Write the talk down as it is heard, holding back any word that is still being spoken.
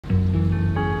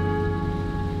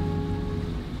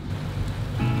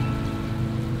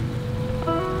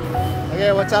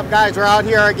Hey, what's up, guys? We're out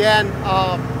here again.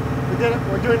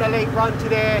 We're doing a late run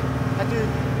today. I had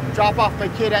to drop off my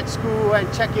kid at school and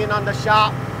check in on the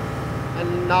shop.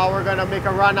 And now we're gonna make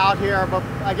a run out here. But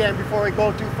again, before we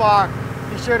go too far,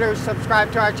 be sure to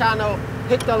subscribe to our channel,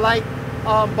 hit the like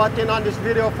button on this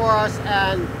video for us,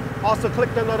 and also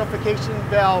click the notification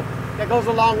bell. That goes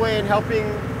a long way in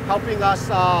helping us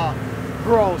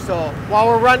grow. So while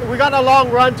we're running, we got a long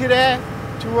run today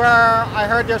to where I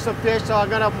heard there's some fish, so I'm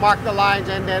gonna mark the lines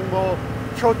and then we'll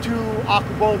throw 2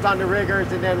 aku bones on the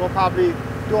riggers, and then we'll probably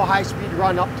do a high-speed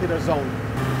run up to the zone.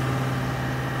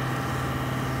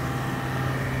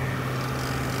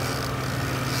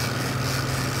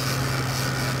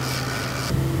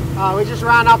 We just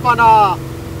ran up on a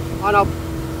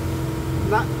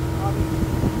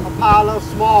pile of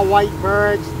small white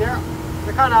birds. They're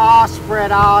kind of all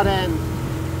spread out and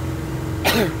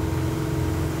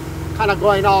kind of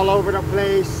going all over the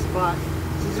place, but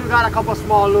since we got a couple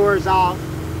small lures out,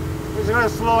 we're just gonna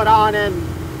slow it on and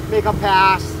make a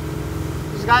pass.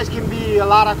 These guys can be a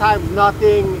lot of times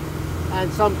nothing,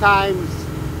 and sometimes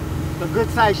the good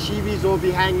sized sheebies will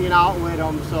be hanging out with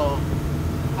them. So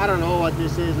I don't know what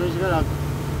this is. We're just gonna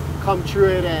come through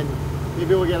it and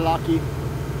maybe we'll get lucky.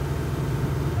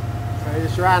 So I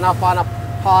just ran up on a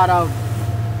pot of,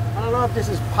 I don't know if this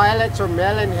is pilots or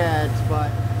melon heads,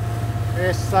 but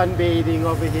there's sunbathing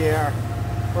over here.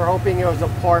 We're hoping it was a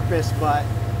porpoise, but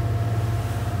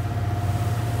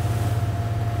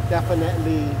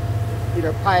definitely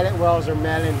either pilot whales or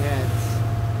melon heads.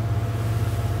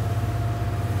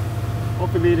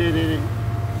 Hopefully they didn't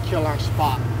kill our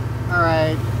spot. All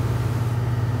right,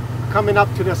 coming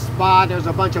up to the spot. There's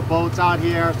a bunch of boats out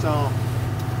here, so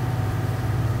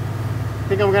I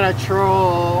think I'm gonna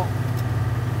throw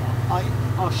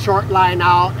a short line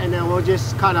out, and then we'll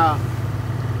just kind of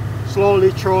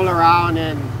slowly troll around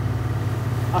and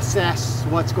assess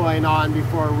what's going on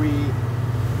before we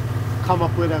come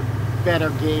up with a better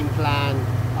game plan.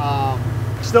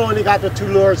 Still only got the 2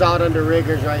 lures out on the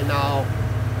riggers right now.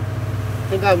 I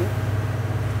think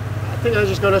I'm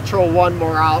just gonna throw 1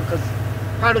 more out, because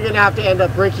probably gonna have to end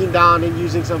up breaking down and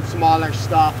using some smaller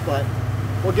stuff, but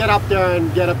we'll get up there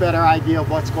and get a better idea of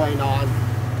what's going on.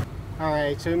 All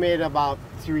right, so we made about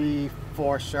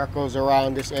 3-4 circles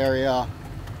around this area.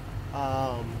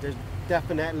 There's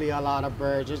definitely a lot of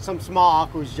birds. There's some small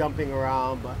akus jumping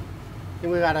around, but I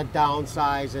think we gotta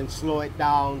downsize and slow it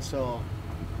down. So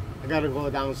I gotta go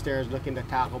downstairs, look in the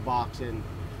tackle box, and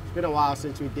it's been a while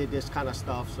since we did this kind of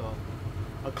stuff. So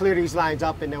I'll clear these lines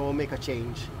up and then we'll make a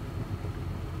change.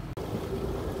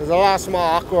 There's a lot of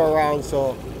small aku around,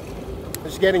 so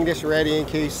just getting this ready in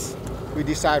case we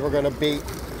decide we're gonna bait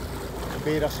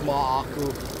a small aku,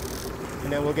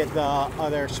 and then we'll get the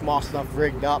other small stuff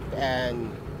rigged up,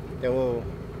 and then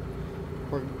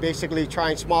we're basically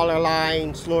trying smaller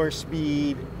line, slower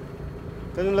speed.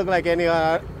 Doesn't look like any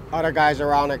other guys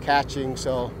around are catching,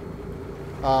 so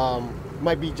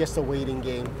might be just a waiting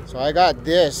game. So I got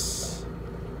this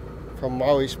from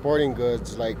Maui Sporting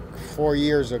Goods like 4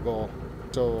 years ago,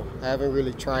 so I haven't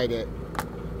really tried it,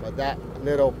 but that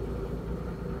little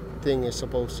thing is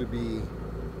supposed to be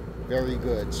very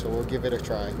good, so we'll give it a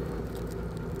try.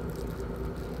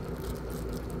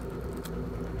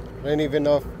 I don't even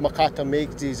know if Makata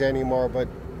makes these anymore, but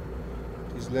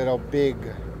these little big,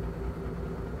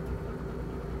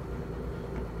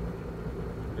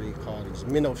 what do you call these,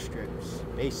 minnow strips.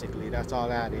 Basically, that's all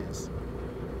that is.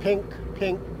 Pink,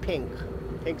 pink, pink.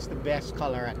 Pink's the best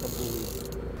color at the buoy.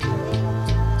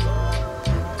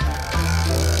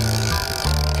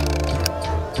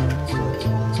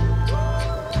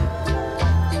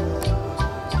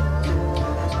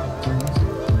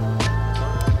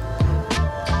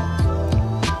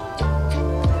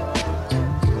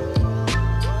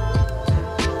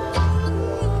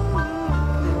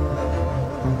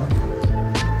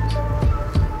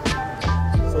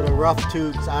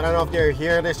 Rough-toothed, I don't know if they're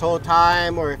here this whole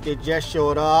time or if they just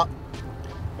showed up.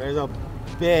 There's a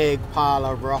big pile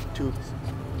of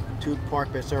rough-toothed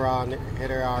porpoise around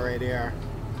here already there.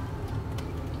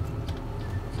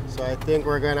 So I think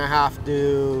we're gonna have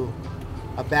to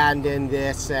abandon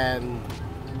this and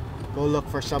go look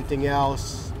for something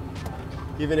else.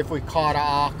 Even if we caught an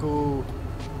aku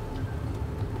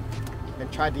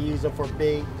and tried to use them for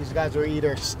bait, these guys will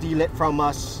either steal it from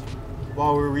us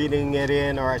while we're reading it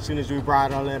in, or as soon as we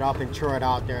bridle it up and throw it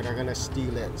out there, they're gonna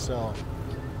steal it. So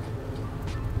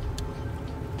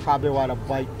probably why the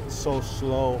bite so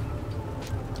slow.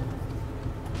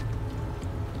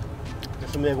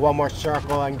 Just make 1 more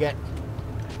circle and get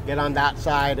on that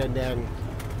side, and then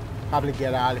probably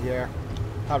get out of here.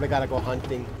 Probably gotta go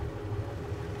hunting.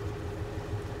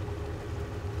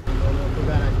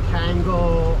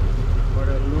 tangle or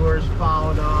the lure's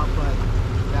fouled up, but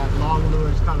that long lure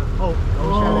is kind of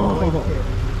oceanic white tip.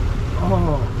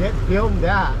 Oh, film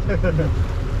that.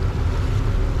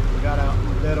 We got a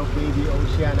little baby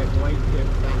oceanic white tip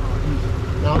now.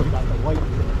 Now we got the white tip.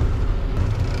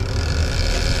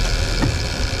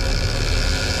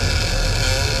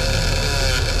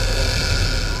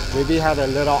 Maybe had a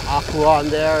little aqua on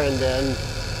there and then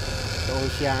the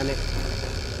oceanic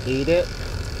ate it.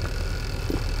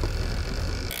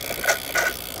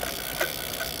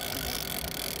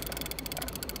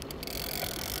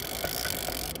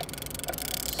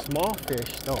 Small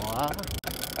fish though, huh?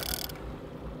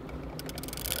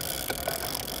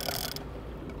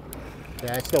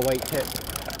 Yeah, it's the white tip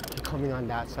coming on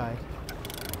that side.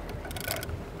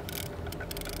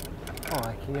 Oh,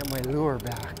 I can get my lure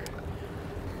back.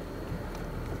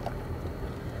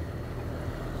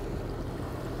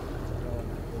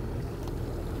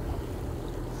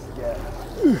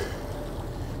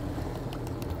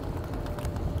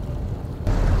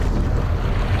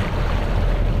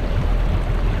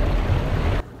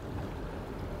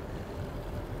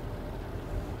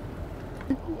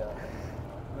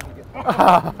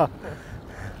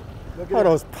 Oh,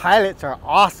 those pilots are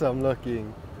awesome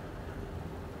looking.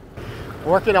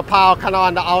 Working a pile kind of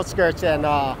on the outskirts, and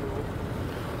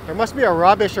there must be a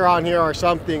rubbish around here or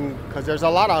something, because there's a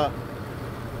lot of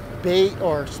bait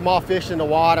or small fish in the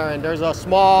water, and there's a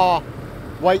small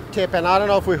white tip, and I don't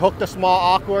know if we hooked a small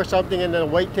aqua or something and then the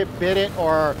white tip bit it,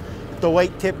 or the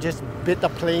white tip just bit the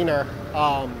planer.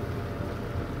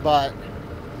 But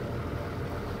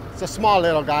it's a small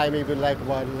little guy, maybe like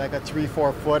what, like a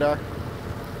 3-4 footer.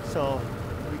 So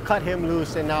we cut him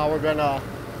loose, and now we're gonna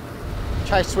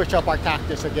try to switch up our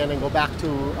tactics again and go back to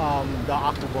the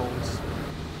octobones.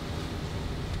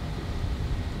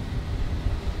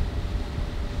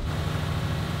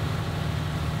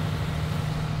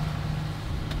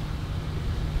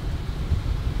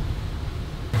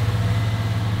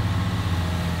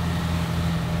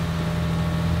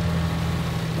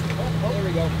 Oh, there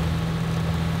we go.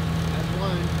 That's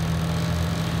one.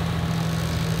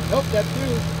 Nope, that's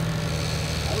two.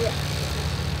 All right.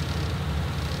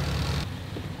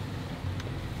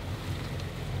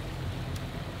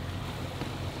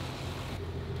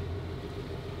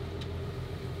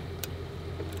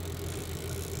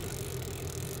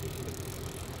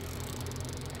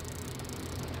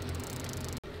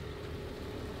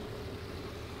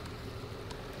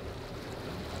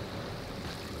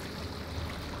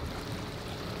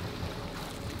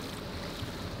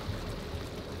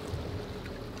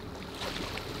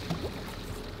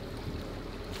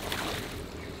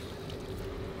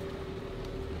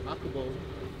 Octobone.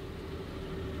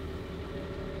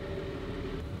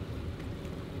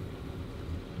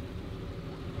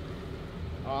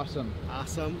 Awesome.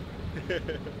 Awesome.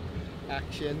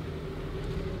 Action.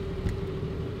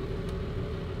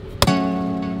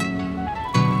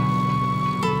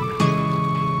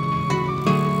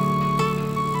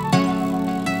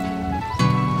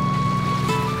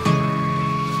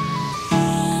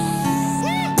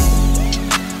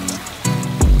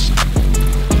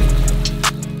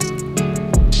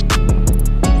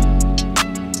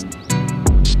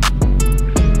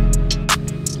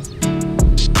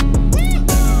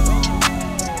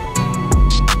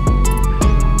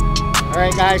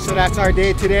 Alright guys, so that's our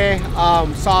day today.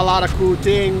 Saw a lot of cool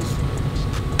things.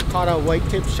 Caught a white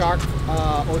tip shark,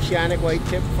 oceanic white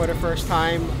tip for the first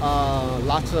time.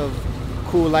 Lots of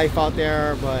cool life out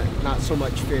there, but not so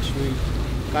much fish. We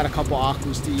got a couple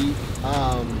akus to eat.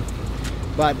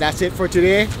 But that's it for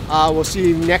today. We'll see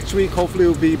you next week. Hopefully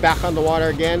we'll be back on the water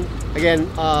again. Again,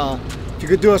 if you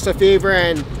could do us a favor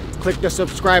and click the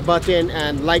subscribe button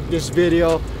and like this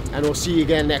video, and we'll see you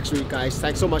again next week guys.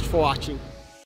 Thanks so much for watching.